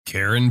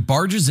Karen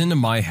barges into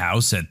my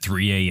house at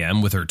 3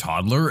 a.m. with her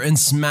toddler and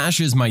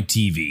smashes my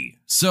TV.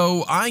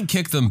 So I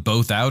kick them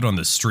both out on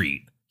the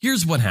street.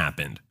 Here's what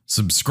happened.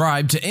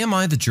 Subscribe to Am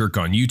I the Jerk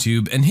on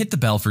YouTube and hit the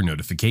bell for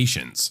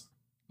notifications.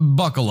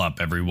 Buckle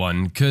up,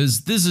 everyone,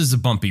 cause this is a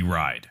bumpy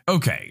ride.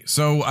 Okay,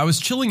 so I was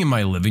chilling in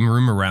my living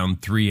room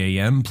around 3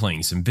 a.m.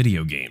 playing some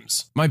video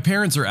games. My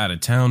parents are out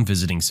of town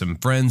visiting some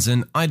friends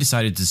and I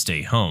decided to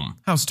stay home,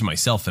 house to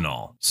myself and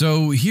all.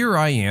 So here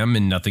I am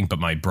in nothing but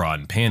my bra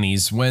and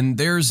panties when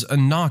there's a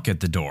knock at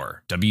the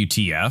door.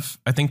 WTF,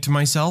 I think to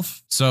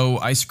myself. So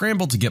I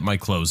scrambled to get my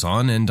clothes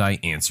on and I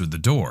answered the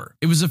door.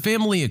 It was a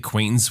family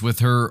acquaintance with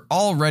her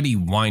already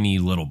whiny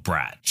little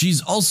brat.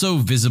 She's also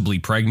visibly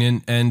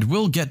pregnant and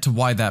we'll get to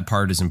why that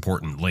part is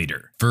important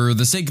later. For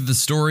the sake of the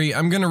story,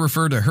 I'm going to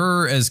refer to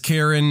her as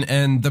Karen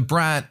and the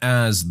brat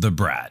as the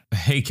brat.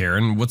 Hey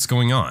Karen, what's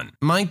going on?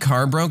 My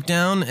car broke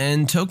down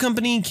and tow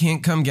company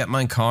can't come get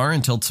my car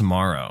until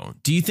tomorrow.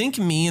 Do you think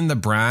me and the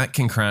brat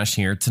can crash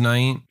here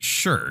tonight?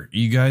 Sure,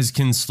 you guys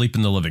can sleep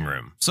in the living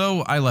room.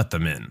 So I let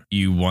them in.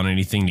 You want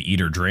anything to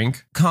eat or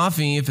drink?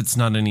 Coffee if it's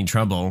not any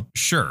trouble.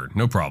 Sure,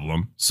 no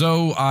problem.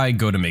 So I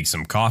go to make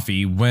some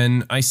coffee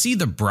when I see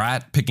the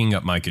brat picking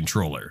up my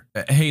controller.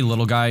 Hey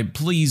little guy,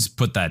 please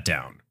put that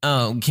down.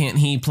 Oh, can't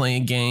he play a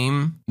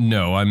game?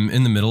 No, I'm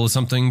in the middle of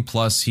something,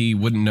 plus he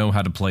wouldn't know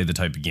how to play the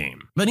type of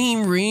game. But he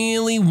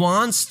really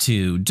wants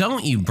to,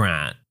 don't you,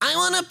 brat? I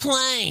want to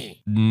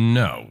play.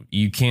 No,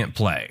 you can't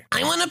play.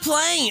 I want to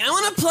play. I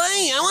want to play.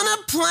 I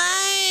want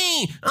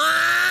to play.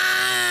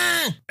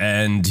 Ah!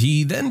 And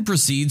he then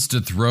proceeds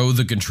to throw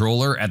the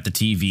controller at the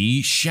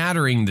TV,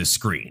 shattering the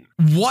screen.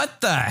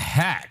 What the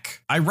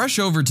heck? I rush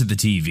over to the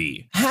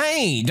TV.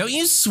 Hey, don't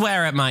you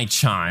swear at my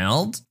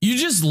child. You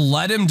just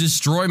let him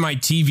destroy my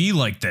TV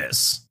like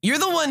this. You're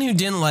the one who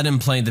didn't let him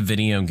play the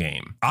video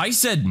game. I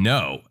said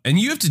no, and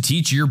you have to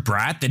teach your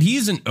brat that he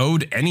isn't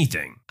owed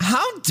anything.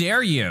 How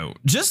dare you?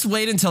 Just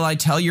wait until I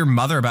tell your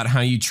mother about how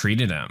you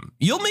treated him.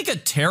 You'll make a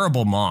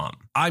terrible mom.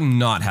 I'm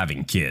not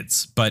having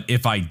kids, but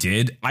if I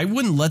did, I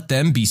wouldn't let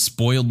them be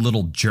spoiled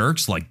little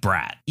jerks like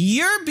Brat.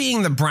 You're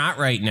being the brat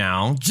right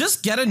now.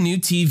 Just get a new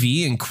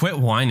TV and quit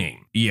whining.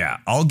 Yeah,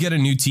 I'll get a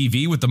new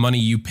TV with the money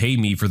you paid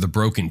me for the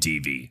broken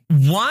TV.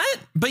 What?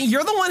 But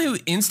you're the one who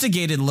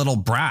instigated little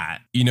brat.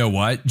 You know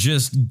what?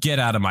 Just get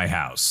out of my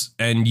house.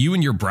 And you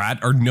and your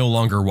brat are no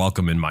longer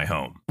welcome in my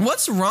home.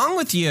 What's wrong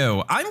with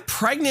you? I'm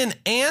pregnant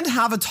and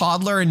have a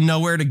toddler and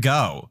nowhere to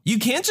go. You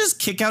can't just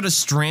kick out a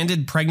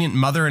stranded pregnant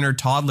mother and her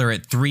toddler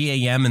at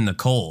 3 a.m. in the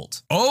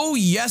cold. Oh,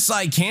 yes,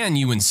 I can,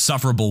 you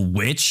insufferable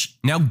witch.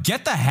 Now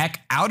get the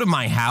heck out of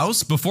my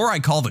house before I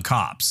call the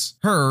cops.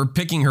 Her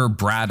picking her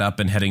brat up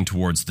and heading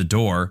towards the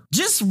door.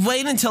 Just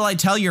wait until I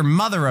tell your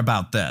mother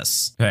about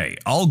this. Hey,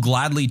 I'll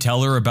gladly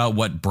tell her about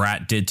what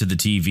Brat did to the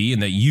TV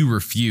and that you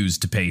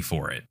refused to pay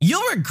for it.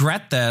 You'll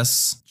regret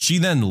this. She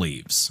then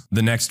leaves.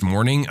 The next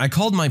morning, I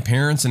called my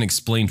parents and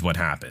explained what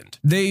happened.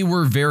 They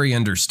were very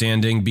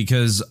understanding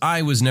because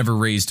I was never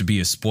raised to be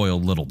a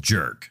spoiled little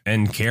jerk.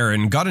 And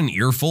Karen got an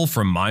earful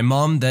from my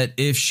mom that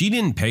if she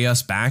didn't pay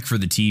us back for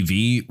the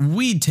TV,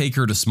 we'd take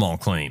her to small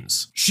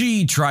claims.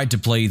 She tried to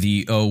play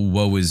the oh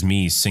woe is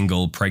me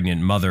single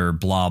pregnant mother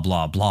blah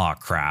blah blah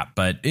crap,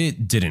 but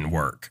it didn't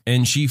work.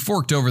 And she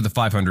forked over the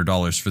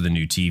 $500 for the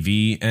new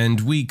TV and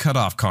we cut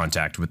off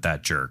contact with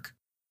that jerk.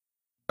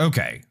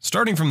 Okay,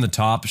 starting from the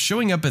top,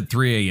 showing up at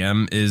 3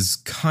 a.m. is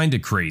kinda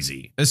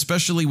crazy,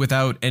 especially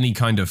without any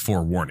kind of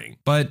forewarning.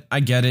 But I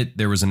get it,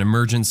 there was an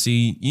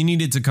emergency, you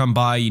needed to come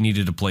by, you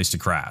needed a place to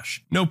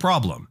crash. No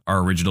problem.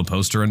 Our original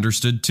poster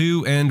understood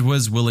too and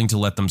was willing to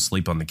let them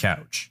sleep on the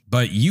couch.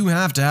 But you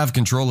have to have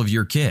control of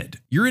your kid.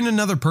 You're in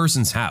another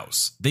person's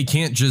house. They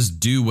can't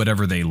just do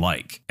whatever they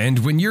like. And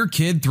when your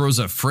kid throws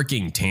a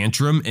freaking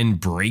tantrum and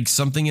breaks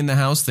something in the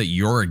house that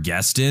you're a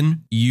guest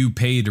in, you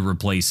pay to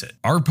replace it.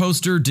 Our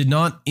poster did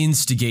not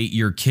instigate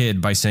your kid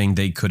by saying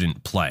they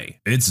couldn't play.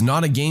 It's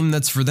not a game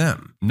that's for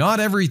them. Not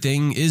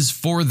everything is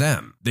for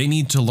them. They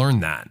need to learn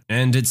that.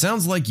 And it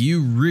sounds like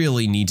you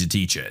really need to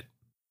teach it.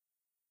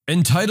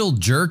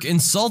 Entitled jerk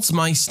insults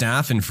my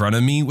staff in front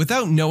of me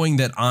without knowing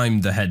that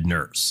I'm the head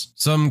nurse.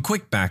 Some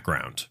quick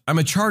background. I'm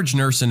a charge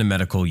nurse in a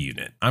medical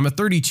unit. I'm a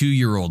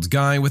 32-year-old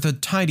guy with a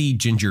tidy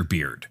ginger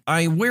beard.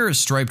 I wear a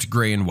striped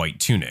gray and white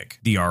tunic.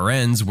 The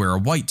RNs wear a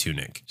white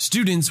tunic.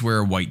 Students wear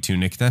a white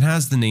tunic that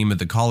has the name of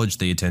the college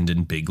they attend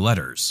in big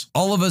letters.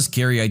 All of us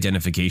carry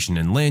identification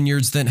and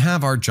lanyards that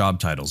have our job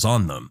titles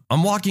on them.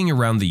 I'm walking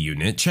around the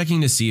unit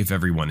checking to see if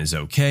everyone is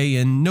okay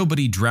and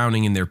nobody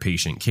drowning in their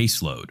patient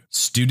caseload.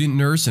 Student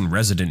nurse and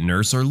resident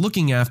nurse are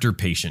looking after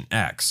patient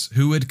X,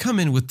 who had come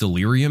in with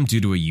delirium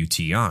due to a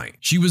UTI.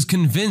 She was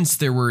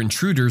convinced there were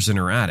intruders in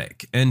her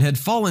attic and had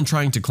fallen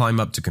trying to climb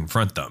up to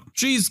confront them.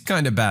 She's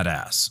kinda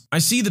badass. I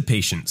see the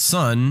patient's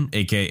son,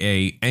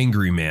 aka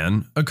Angry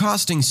Man,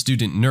 accosting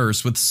student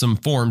nurse with some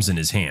forms in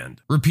his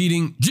hand,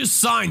 repeating, "Just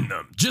sign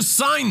them! Just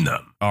sign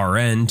them!"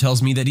 RN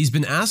tells me that he's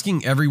been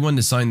asking everyone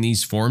to sign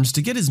these forms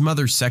to get his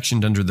mother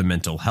sectioned under the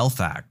Mental Health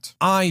Act.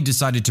 I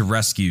decided to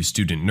rescue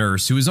student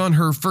nurse, who is on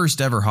her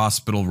first ever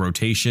hospital hospital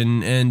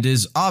rotation and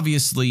is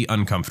obviously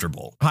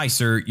uncomfortable. Hi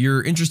sir,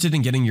 you're interested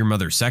in getting your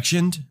mother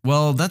sectioned?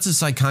 Well, that's a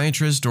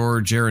psychiatrist or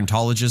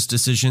gerontologist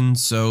decision,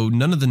 so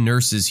none of the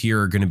nurses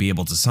here are going to be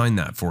able to sign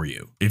that for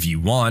you. If you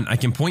want, I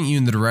can point you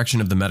in the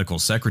direction of the medical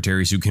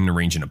secretaries who can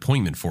arrange an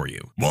appointment for you.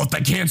 Well, if they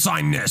can't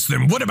sign this,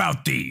 then what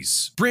about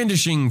these?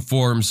 Brandishing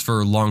forms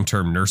for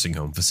long-term nursing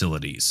home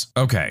facilities.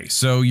 Okay,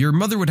 so your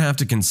mother would have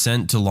to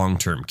consent to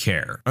long-term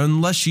care,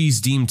 unless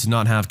she's deemed to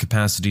not have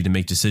capacity to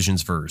make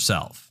decisions for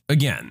herself.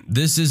 Again,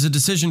 this is a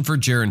decision for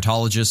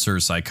gerontologists or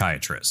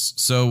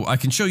psychiatrists, so I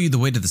can show you the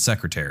way to the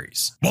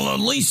secretaries. Well, at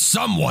least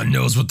someone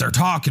knows what they're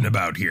talking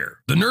about here.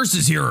 The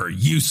nurses here are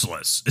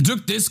useless. It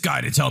took this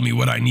guy to tell me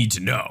what I need to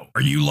know.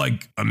 Are you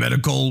like a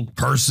medical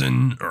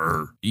person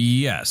or?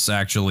 Yes,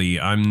 actually,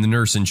 I'm the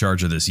nurse in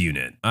charge of this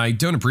unit. I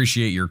don't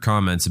appreciate your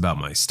comments about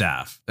my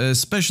staff,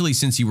 especially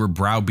since you were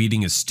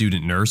browbeating a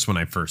student nurse when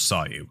I first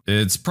saw you.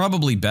 It's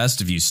probably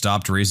best if you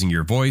stopped raising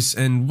your voice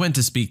and went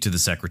to speak to the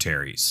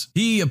secretaries.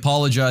 He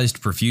apologized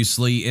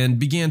profusely and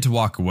began to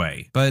walk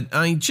away, but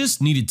I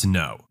just needed to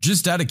know.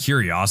 Just out of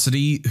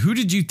curiosity, who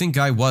did you think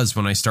I was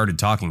when I started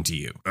talking to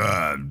you?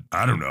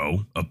 I don't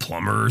know, a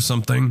plumber or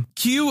something?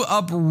 Cue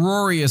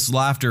uproarious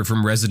laughter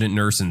from resident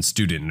nurse and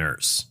student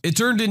nurse. It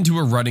turned into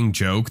a running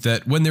joke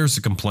that when there's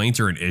a complaint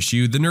or an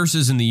issue, the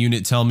nurses in the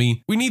unit tell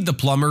me, we need the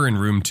plumber in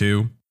room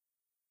 2.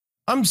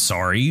 I'm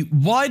sorry,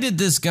 why did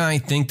this guy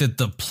think that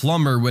the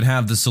plumber would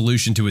have the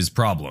solution to his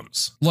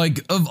problems?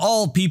 Like, of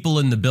all people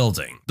in the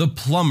building, the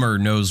plumber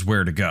knows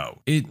where to go.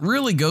 It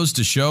really goes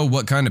to show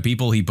what kind of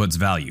people he puts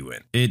value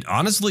in. It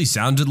honestly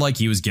sounded like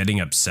he was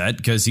getting upset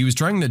because he was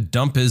trying to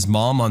dump his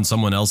mom on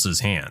someone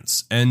else's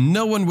hands, and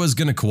no one was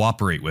going to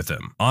cooperate with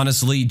him.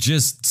 Honestly,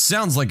 just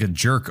sounds like a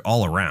jerk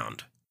all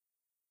around.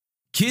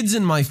 Kids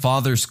in my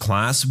father's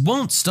class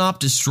won't stop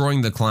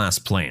destroying the class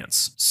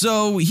plants,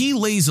 so he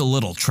lays a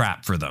little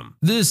trap for them.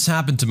 This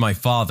happened to my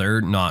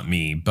father, not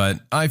me, but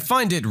I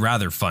find it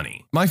rather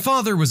funny. My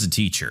father was a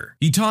teacher.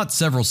 He taught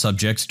several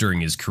subjects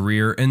during his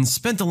career and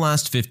spent the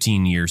last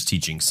 15 years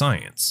teaching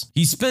science.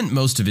 He spent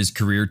most of his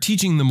career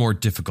teaching the more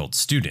difficult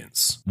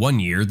students. One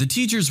year, the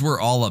teachers were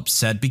all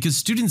upset because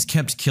students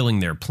kept killing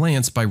their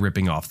plants by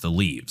ripping off the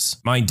leaves.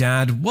 My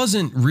dad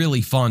wasn't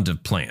really fond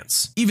of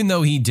plants. Even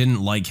though he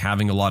didn't like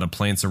having a lot of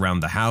plants around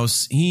the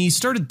house, he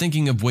started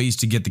thinking of ways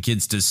to get the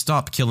kids to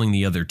stop killing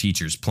the other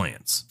teachers'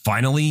 plants.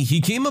 Finally,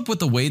 he came up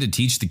with a way to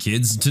teach the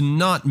kids to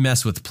not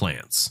mess with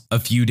plants. A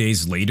few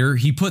days later,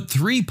 he put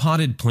 3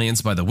 potted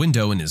plants by the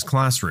window in his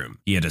classroom.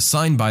 He had a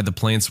sign by the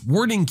plants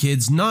warning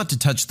kids not to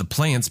touch the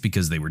plants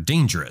because they were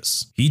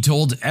dangerous. He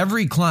told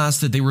every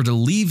class that they were to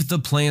leave the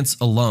plants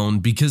alone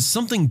because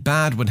something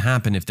bad would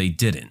happen if they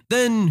didn't.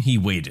 Then he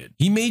waited.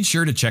 He made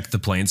sure to check the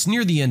plants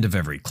near the end of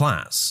every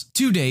class.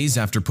 2 days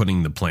after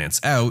putting the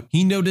plants out,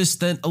 he noticed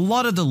that a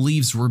lot of the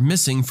leaves were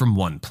missing from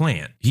one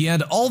plant. He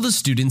had all the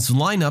students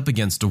line up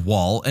against a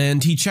wall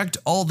and he checked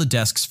all the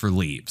desks for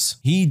leaves.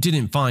 He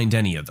didn't find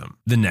any of them.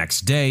 The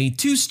next day,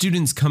 2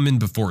 students come in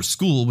before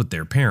school with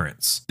their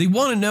parents. They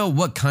want to know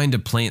what kind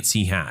of plants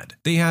he had.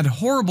 They had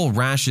horrible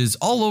rashes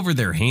all over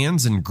their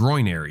hands and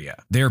groin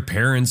area. Their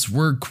parents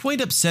were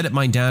quite upset at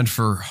my dad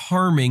for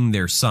harming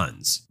their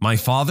sons. My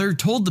father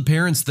told the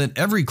parents that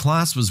every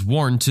class was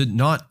warned to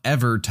not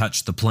ever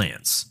touch the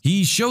plants.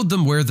 He showed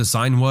them where the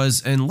sign was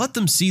and let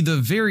them see the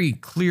very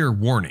clear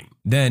warning.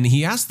 Then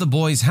he asked the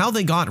boys how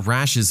they got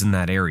rashes in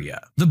that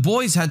area. The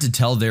boys had to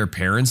tell their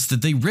parents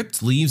that they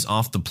ripped leaves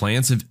off the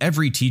plants of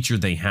every teacher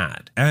they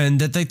had, and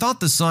that they thought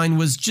the sign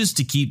was just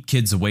to keep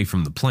kids away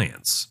from the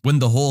plants. When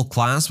the whole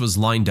class was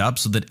lined up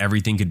so that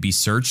everything could be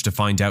searched to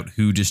find out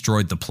who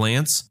destroyed the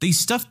plants, they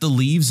stuffed the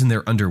leaves in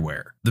their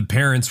underwear. The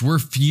parents were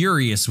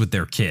furious with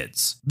their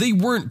kids. They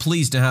weren't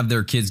pleased to have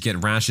their kids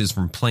get rashes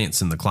from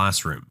plants in the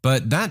classroom,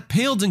 but that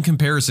paled in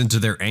comparison to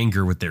their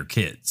anger with their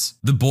kids.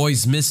 The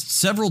boys missed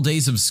several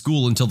days of school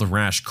until the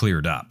rash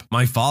cleared up.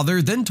 My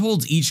father then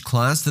told each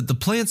class that the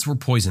plants were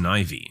poison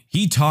ivy.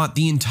 He taught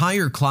the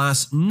entire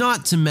class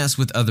not to mess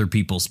with other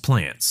people's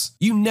plants.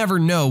 You never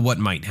know what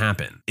might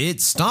happen.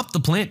 It stopped the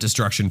plant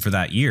destruction for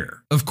that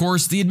year. Of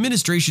course, the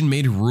administration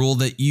made a rule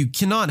that you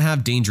cannot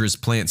have dangerous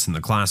plants in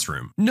the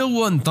classroom. No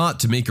one thought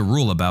to make a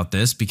rule about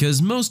this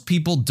because most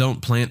people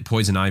don't plant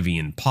poison ivy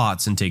in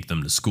pots and take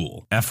them to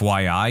school.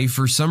 FYI,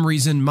 for some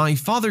reason, my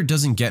father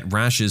doesn't get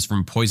rashes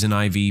from poison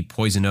ivy,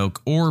 poison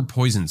oak, or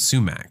poison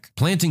sumac.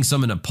 Planting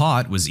some in a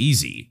pot was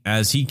easy,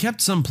 as he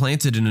kept some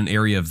planted in an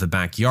area of the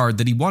backyard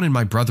that he wanted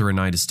my brother and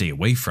I to stay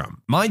away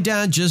from. My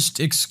dad just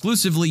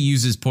exclusively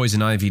uses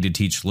poison ivy to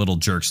teach little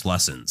jerks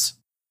lessons.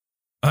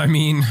 I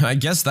mean, I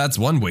guess that's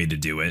one way to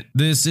do it.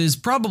 This is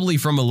probably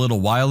from a little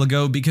while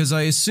ago because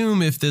I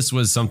assume if this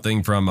was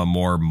something from a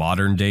more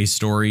modern day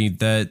story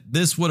that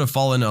this would have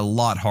fallen a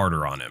lot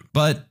harder on him.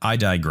 But I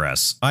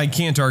digress. I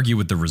can't argue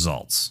with the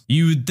results.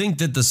 You'd think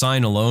that the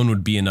sign alone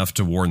would be enough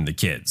to warn the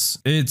kids.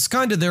 It's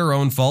kind of their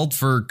own fault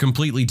for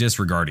completely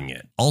disregarding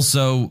it.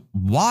 Also,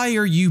 why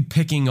are you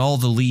picking all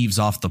the leaves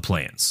off the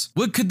plants?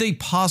 What could they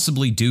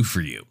possibly do for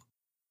you?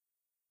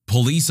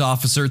 Police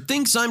officer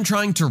thinks I'm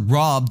trying to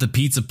rob the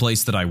pizza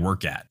place that I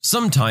work at.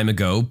 Some time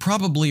ago,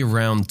 probably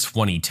around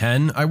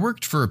 2010, I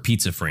worked for a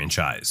pizza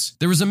franchise.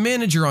 There was a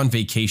manager on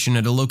vacation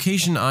at a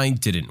location I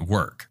didn't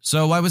work,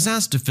 so I was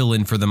asked to fill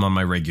in for them on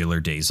my regular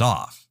days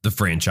off. The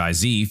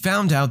franchisee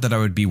found out that I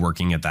would be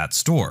working at that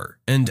store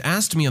and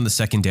asked me on the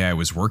second day I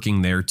was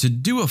working there to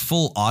do a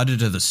full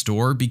audit of the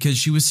store because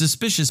she was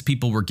suspicious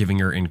people were giving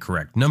her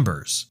incorrect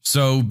numbers.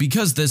 So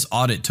because this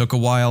audit took a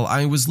while,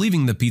 I was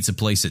leaving the pizza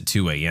place at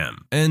 2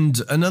 a.m.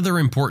 And another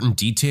important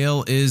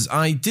detail is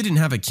I didn't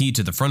have a key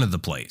to the front of the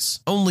place,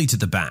 only to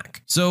the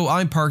back. So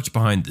I parked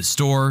behind the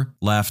store,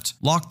 left,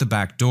 locked the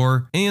back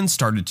door, and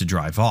started to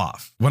drive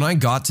off. When I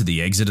got to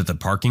the exit of the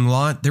parking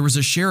lot, there was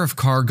a sheriff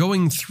car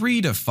going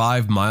 3 to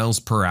 5 miles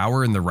per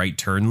hour in the right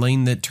turn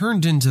lane that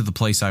turned into the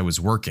place I was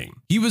working.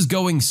 He was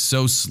going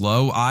so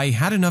slow, I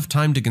had enough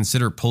time to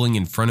consider pulling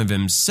in front of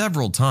him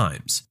several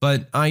times,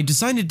 but I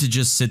decided to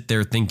just sit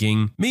there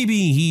thinking,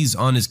 maybe he's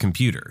on his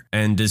computer,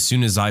 and as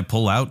soon as I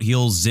pull out,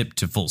 he'll zip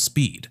to full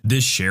speed.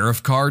 This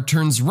sheriff car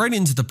turns right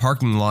into the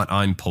parking lot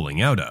I'm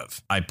pulling out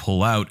of. I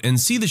pull out and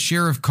see the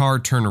sheriff car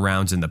turn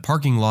around in the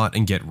parking lot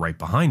and get right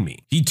behind me.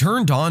 He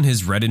turned on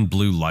his red and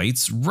blue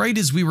lights right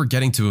as we were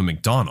getting to a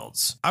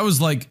McDonald's. I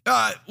was like,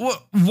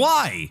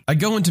 why? I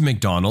go into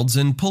McDonald's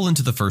and pull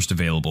into the first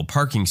available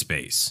parking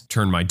space,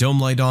 turn my dome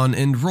light on,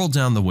 and roll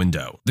down the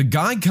window. The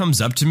guy comes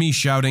up to me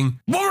shouting,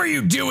 "What were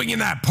you doing in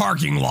that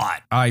parking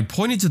lot?" I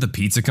pointed to the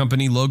pizza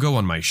company logo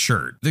on my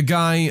shirt. The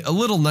guy, a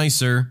little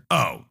nicer,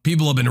 "Oh,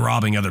 people have been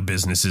robbing other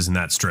businesses in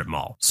that strip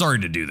mall. Sorry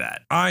to do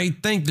that." I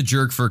thanked the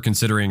jerk for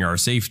considering our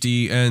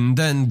safety and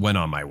then went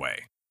on my way.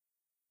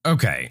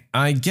 Okay,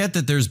 I get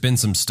that there's been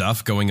some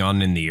stuff going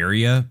on in the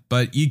area,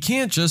 but you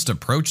can't just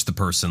approach the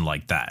person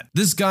like that.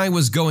 This guy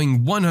was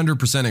going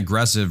 100%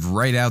 aggressive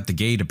right out the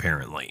gate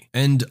apparently,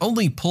 and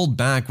only pulled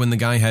back when the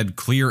guy had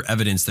clear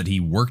evidence that he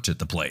worked at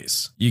the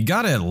place. You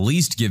gotta at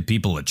least give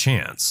people a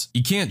chance.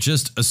 You can't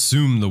just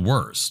assume the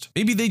worst.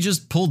 Maybe they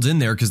just pulled in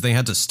there because they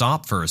had to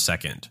stop for a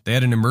second. They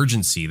had an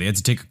emergency, they had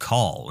to take a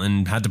call,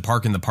 and had to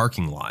park in the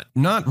parking lot.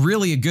 Not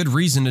really a good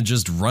reason to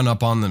just run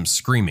up on them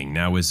screaming,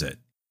 now is it?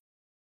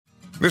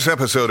 This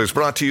episode is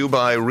brought to you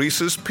by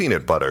Reese's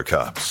Peanut Butter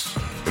Cups.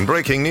 In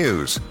breaking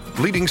news,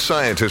 leading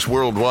scientists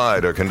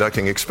worldwide are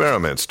conducting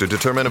experiments to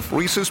determine if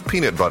Reese's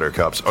Peanut Butter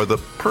Cups are the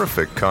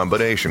perfect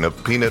combination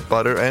of peanut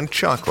butter and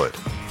chocolate.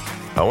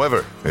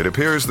 However, it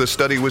appears the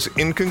study was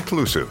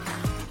inconclusive,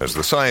 as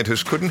the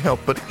scientists couldn't help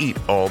but eat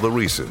all the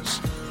Reese's.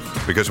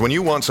 Because when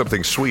you want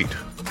something sweet,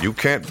 you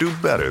can't do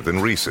better than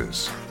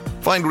Reese's.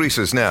 Find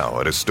Reese's now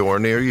at a store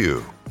near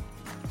you.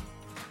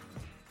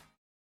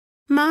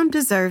 Mom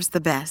deserves the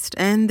best,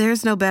 and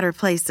there's no better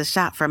place to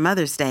shop for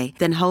Mother's Day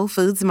than Whole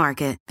Foods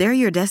Market. They're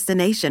your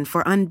destination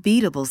for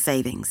unbeatable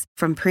savings,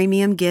 from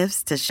premium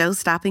gifts to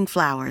show-stopping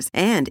flowers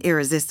and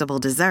irresistible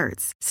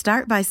desserts.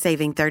 Start by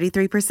saving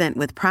 33%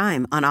 with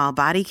Prime on all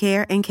body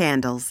care and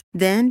candles.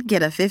 Then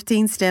get a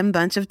 15-stem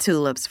bunch of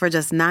tulips for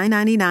just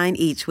 $9.99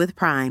 each with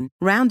Prime.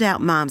 Round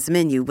out Mom's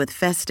menu with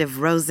festive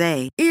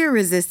rosé,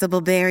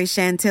 irresistible berry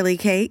chantilly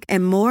cake,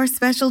 and more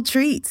special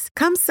treats.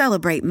 Come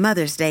celebrate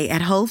Mother's Day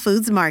at Whole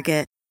Foods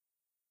Market.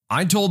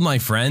 I told my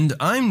friend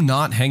I'm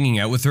not hanging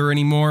out with her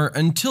anymore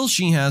until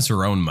she has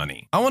her own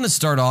money. I want to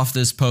start off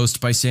this post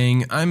by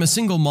saying I'm a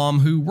single mom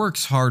who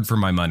works hard for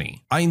my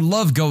money. I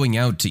love going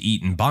out to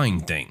eat and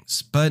buying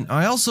things, but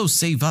I also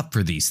save up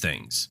for these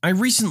things. I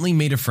recently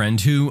made a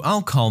friend who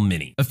I'll call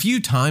Minnie. A few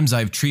times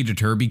I've treated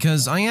her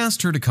because I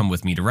asked her to come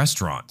with me to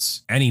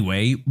restaurants.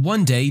 Anyway,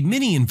 one day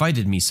Minnie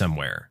invited me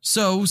somewhere,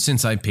 so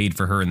since I paid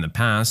for her in the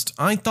past,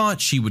 I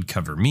thought she would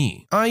cover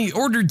me. I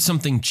ordered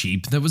something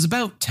cheap that was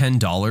about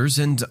 $10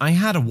 and I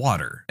had a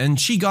water, and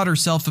she got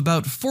herself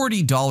about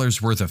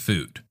 $40 worth of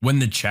food. When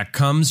the check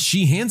comes,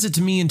 she hands it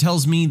to me and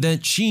tells me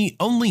that she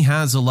only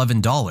has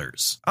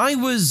 $11. I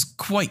was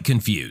quite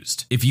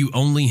confused. If you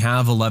only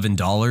have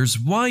 $11,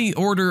 why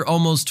order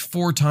almost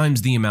 4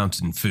 times the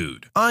amount in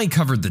food? I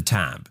covered the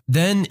tab.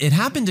 Then it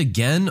happened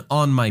again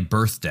on my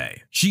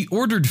birthday. She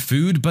ordered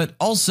food but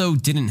also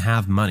didn't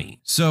have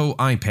money, so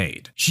I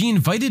paid. She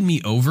invited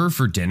me over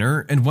for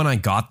dinner, and when I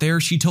got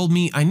there, she told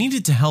me I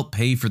needed to help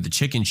pay for the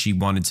chicken she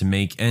wanted to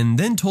make and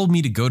then told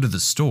me to go to the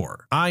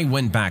store. I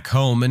went back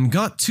home and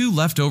got 2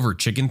 leftover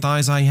chicken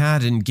thighs I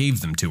had and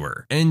gave them to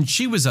her, and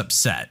she was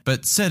upset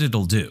but said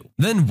it'll do.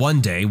 Then one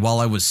day while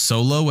I was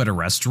solo at a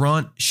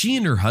restaurant, she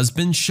and her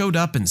husband showed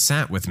up and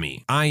sat with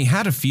me. I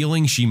had a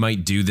feeling she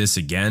might do this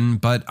again,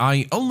 but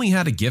I only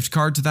had a gift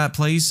card to that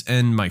place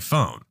and my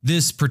phone.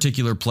 This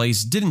particular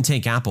place didn't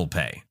take Apple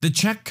Pay. The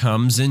check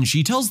comes and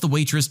she tells the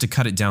waitress to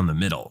cut it down the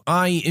middle.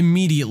 I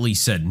immediately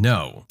said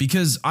no,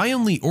 because I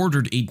only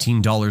ordered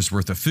 $18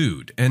 worth of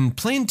food food and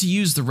planned to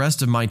use the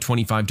rest of my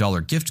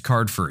 $25 gift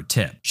card for a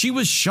tip. She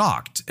was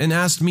shocked and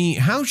asked me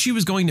how she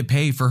was going to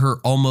pay for her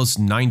almost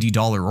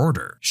 $90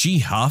 order. She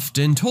huffed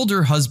and told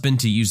her husband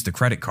to use the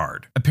credit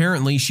card.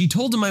 Apparently, she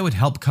told him I would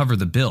help cover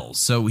the bills,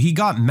 so he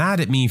got mad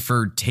at me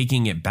for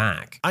taking it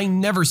back. I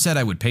never said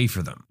I would pay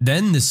for them.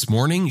 Then this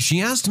morning,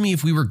 she asked me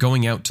if we were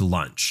going out to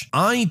lunch.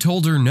 I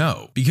told her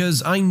no,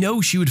 because I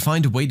know she would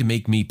find a way to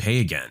make me pay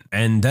again.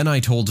 And then I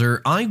told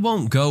her I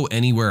won't go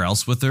anywhere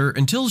else with her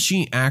until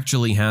she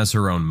actually has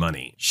her own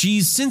money.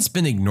 She's since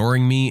been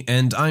ignoring me,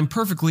 and I'm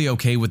perfectly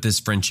okay with this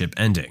friendship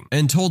ending,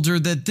 and told her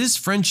that this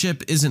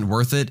friendship isn't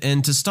worth it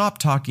and to stop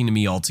talking to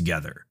me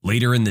altogether.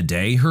 Later in the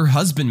day, her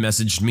husband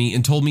messaged me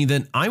and told me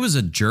that I was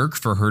a jerk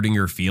for hurting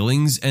her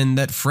feelings and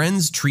that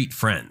friends treat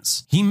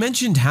friends. He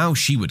mentioned how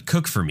she would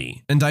cook for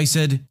me, and I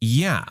said,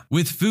 yeah,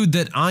 with food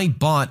that I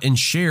bought and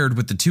shared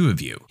with the two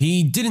of you.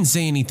 He didn't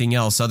say anything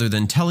else other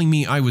than telling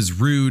me I was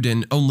rude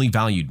and only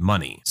valued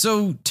money.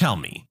 So tell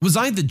me, was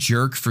I the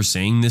jerk for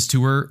saying this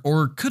to her,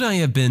 or could I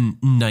have been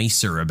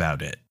nicer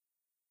about it?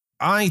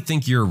 I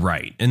think you're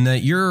right, and that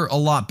you're a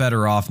lot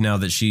better off now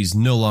that she's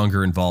no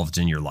longer involved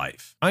in your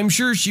life. I'm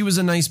sure she was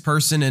a nice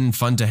person and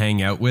fun to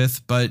hang out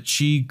with, but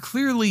she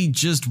clearly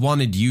just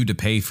wanted you to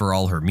pay for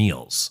all her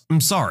meals.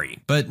 I'm sorry,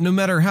 but no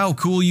matter how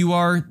cool you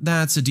are,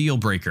 that's a deal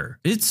breaker.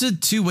 It's a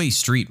two-way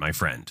street, my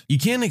friend. You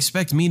can't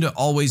expect me to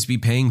always be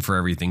paying for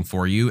everything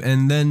for you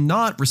and then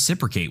not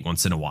reciprocate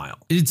once in a while.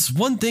 It's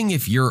one thing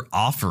if you're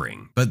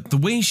offering, but the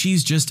way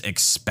she's just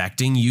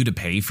expecting you to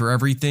pay for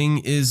everything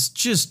is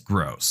just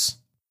gross.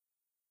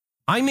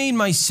 I made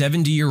my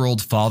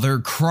 70-year-old father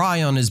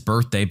cry on his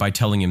birthday by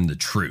telling him the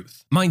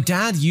truth. My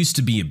dad used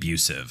to be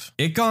abusive.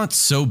 It got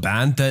so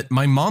bad that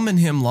my mom and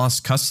him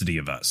lost custody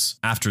of us.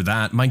 After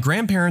that, my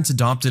grandparents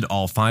adopted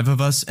all 5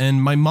 of us,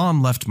 and my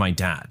mom left my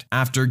dad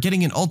after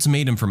getting an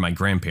ultimatum from my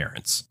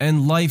grandparents,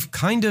 and life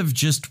kind of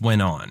just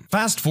went on.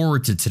 Fast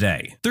forward to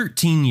today,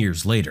 13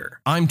 years later.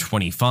 I'm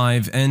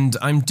 25, and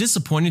I'm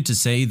disappointed to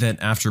say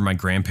that after my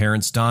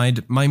grandparents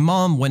died, my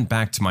mom went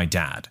back to my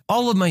dad.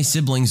 All of my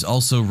siblings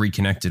also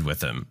reconnected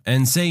with him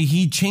and say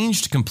he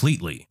changed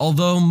completely,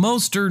 although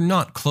most are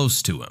not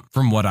close to him.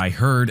 From what I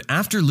heard,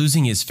 after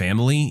losing his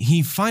family,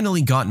 he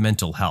finally got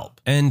mental help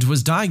and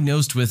was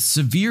diagnosed with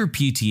severe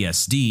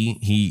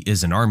PTSD, he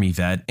is an army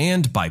vet,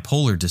 and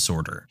bipolar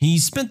disorder. He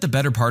spent the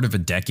better part of a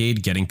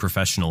decade getting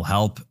professional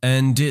help,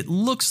 and it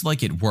looks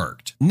like it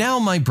worked. Now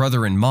my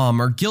brother and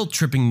mom are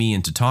guilt-tripping me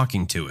into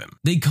talking to him.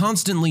 They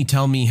constantly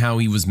tell me how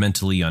he was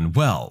mentally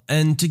unwell,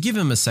 and to give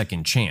him a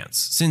second chance,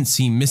 since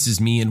he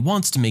misses me and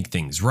wants to make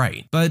things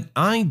right. But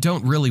I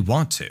don't really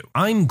want to.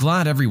 I'm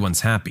glad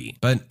everyone's happy,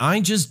 but I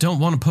just don't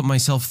want to put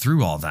myself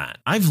through all that.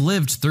 I've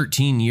lived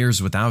 13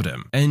 years without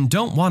him, and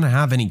don't want to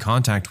have any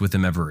contact with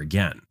him ever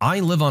again. I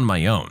live on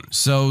my own,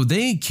 so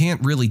they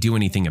can't really do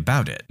anything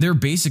about it. They're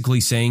basically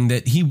saying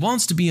that he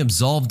wants to be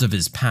absolved of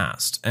his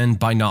past, and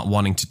by not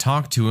wanting to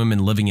talk to him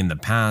and living in the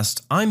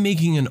past, I'm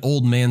making an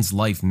old man's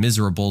life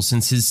miserable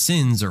since his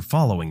sins are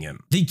following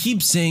him. They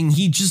keep saying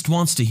he just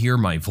wants to hear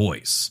my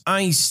voice.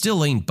 I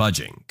still ain't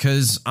budging,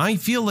 cause I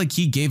feel like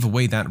he gave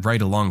away that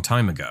right a long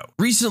time ago.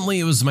 Recently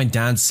it was my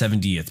dad's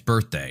 70th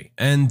birthday,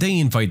 and they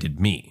invited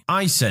me.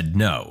 I said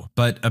no,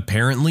 but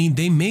apparently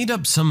they made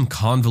up some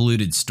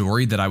convoluted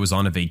story that I was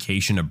on a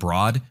vacation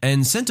abroad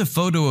and sent a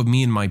photo of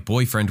me and my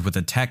boyfriend with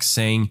a text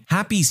saying,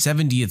 "Happy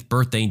 70th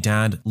birthday,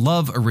 Dad,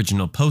 love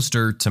original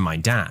poster," to my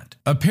dad.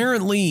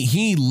 Apparently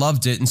he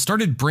loved it and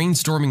started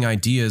brainstorming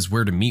ideas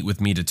where to meet with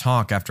me to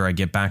talk after I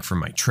get back from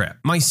my trip.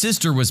 My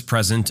sister was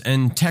present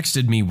and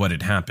texted me what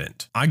had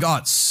happened. I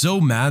got so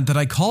mad that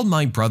I called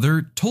my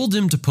brother, told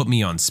him to put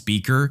me on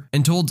speaker,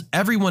 and told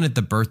everyone at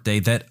the birthday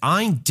that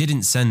I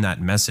didn't send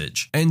that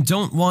message and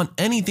don't want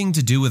anything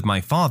to do with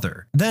my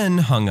father, then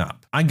hung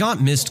up. I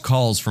got missed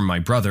calls from my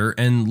brother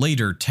and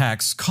later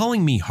texts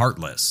calling me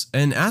heartless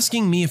and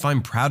asking me if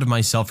I'm proud of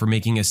myself for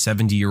making a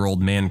 70-year-old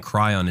man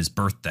cry on his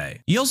birthday.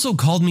 He also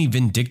called me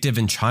vindictive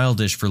and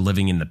childish for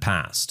living in the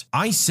past.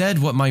 I said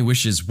what my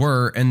wishes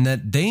were and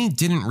that they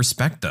didn't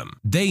respect them.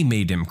 They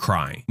made him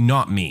cry,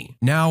 not me.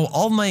 Now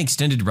all my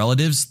extended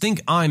relatives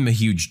think I'm a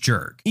huge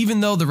jerk,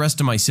 even though the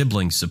rest of my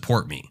siblings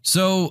support me.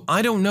 So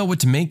I don't know what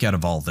to make out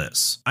of all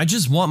this. I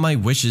just want my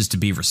wishes to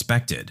be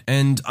respected,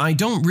 and I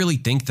don't really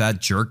think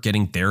that jerk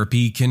getting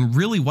therapy can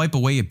really wipe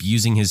away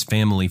abusing his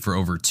family for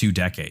over 2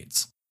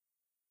 decades.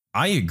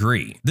 I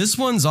agree. This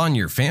one's on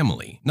your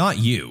family, not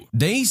you.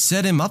 They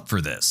set him up for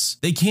this.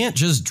 They can't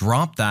just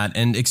drop that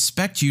and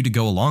expect you to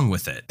go along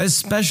with it,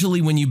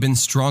 especially when you've been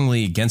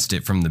strongly against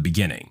it from the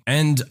beginning.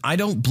 And I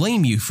don't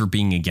blame you for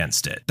being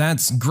against it.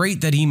 That's great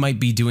that he might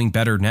be doing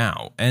better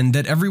now and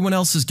that everyone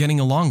else is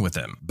getting along with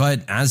him.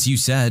 But as you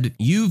said,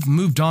 you've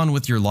moved on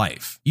with your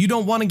life. You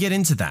don't want to get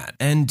into that,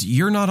 and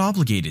you're not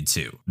obligated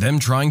to. Them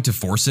trying to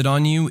force it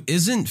on you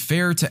isn't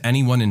fair to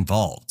anyone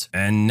involved.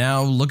 And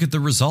now look at the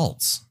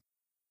results.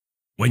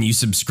 When you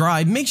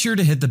subscribe, make sure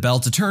to hit the bell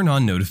to turn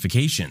on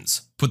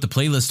notifications. Put the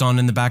playlist on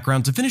in the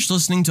background to finish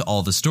listening to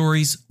all the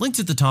stories, linked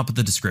at the top of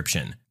the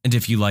description. And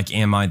if you like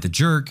Am I the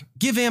Jerk,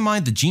 give Am I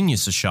the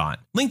Genius a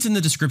shot, linked in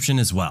the description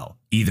as well.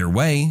 Either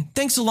way,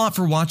 thanks a lot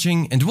for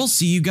watching, and we'll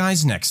see you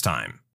guys next time.